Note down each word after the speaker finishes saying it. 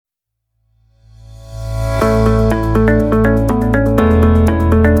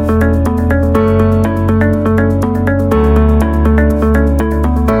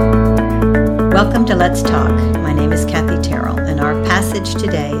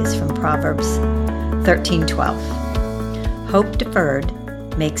is from Proverbs 13:12. Hope deferred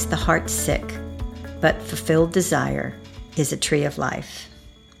makes the heart sick, but fulfilled desire is a tree of life.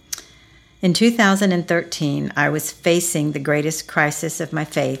 In 2013, I was facing the greatest crisis of my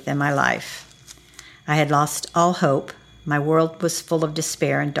faith and my life. I had lost all hope. My world was full of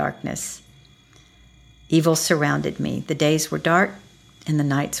despair and darkness. Evil surrounded me. The days were dark and the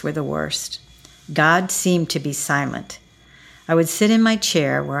nights were the worst. God seemed to be silent. I would sit in my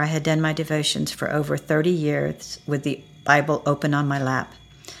chair where I had done my devotions for over 30 years with the Bible open on my lap.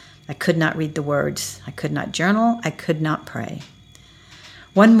 I could not read the words. I could not journal. I could not pray.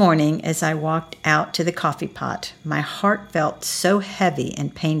 One morning, as I walked out to the coffee pot, my heart felt so heavy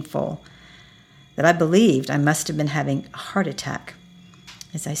and painful that I believed I must have been having a heart attack.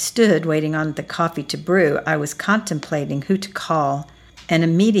 As I stood waiting on the coffee to brew, I was contemplating who to call, and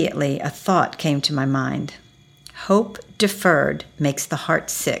immediately a thought came to my mind. Hope deferred makes the heart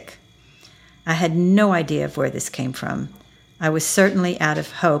sick. I had no idea of where this came from. I was certainly out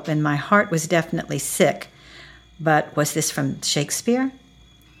of hope, and my heart was definitely sick. But was this from Shakespeare?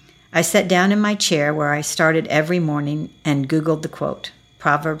 I sat down in my chair where I started every morning and Googled the quote.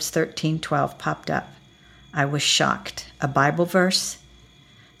 Proverbs 13:12 popped up. I was shocked. A Bible verse?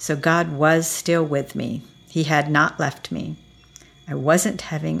 So God was still with me. He had not left me. I wasn't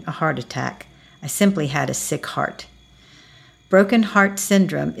having a heart attack. I simply had a sick heart. Broken heart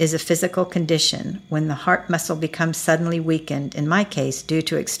syndrome is a physical condition when the heart muscle becomes suddenly weakened, in my case, due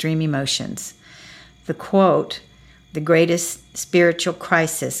to extreme emotions. The quote, the greatest spiritual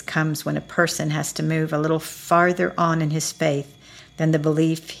crisis comes when a person has to move a little farther on in his faith than the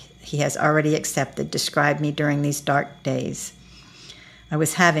belief he has already accepted, described me during these dark days. I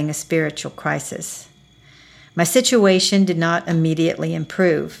was having a spiritual crisis. My situation did not immediately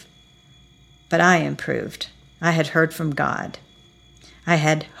improve, but I improved. I had heard from God. I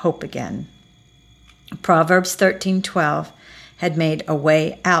had hope again. Proverbs 13:12 had made a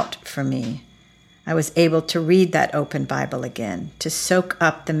way out for me. I was able to read that open Bible again, to soak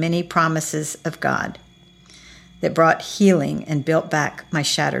up the many promises of God that brought healing and built back my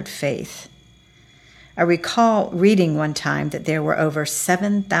shattered faith. I recall reading one time that there were over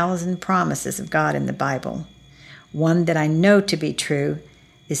 7,000 promises of God in the Bible. One that I know to be true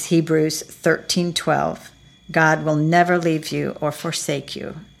is Hebrews 13:12. God will never leave you or forsake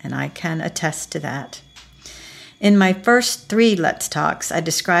you, and I can attest to that. In my first 3 Let's Talks, I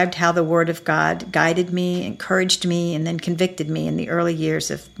described how the Word of God guided me, encouraged me, and then convicted me in the early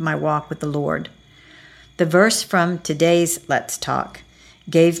years of my walk with the Lord. The verse from today's Let's Talk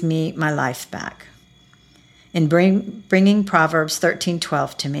gave me my life back. In bringing Proverbs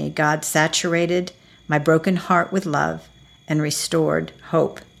 13:12 to me, God saturated my broken heart with love and restored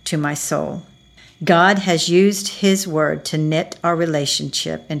hope to my soul. God has used His Word to knit our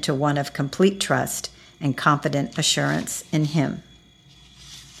relationship into one of complete trust and confident assurance in Him.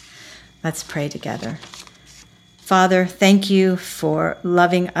 Let's pray together. Father, thank you for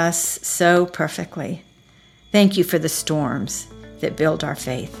loving us so perfectly. Thank you for the storms that build our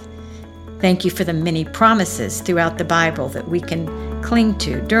faith. Thank you for the many promises throughout the Bible that we can cling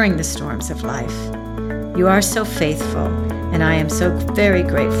to during the storms of life. You are so faithful, and I am so very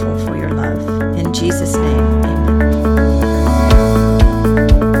grateful for your love. In Jesus' name, amen.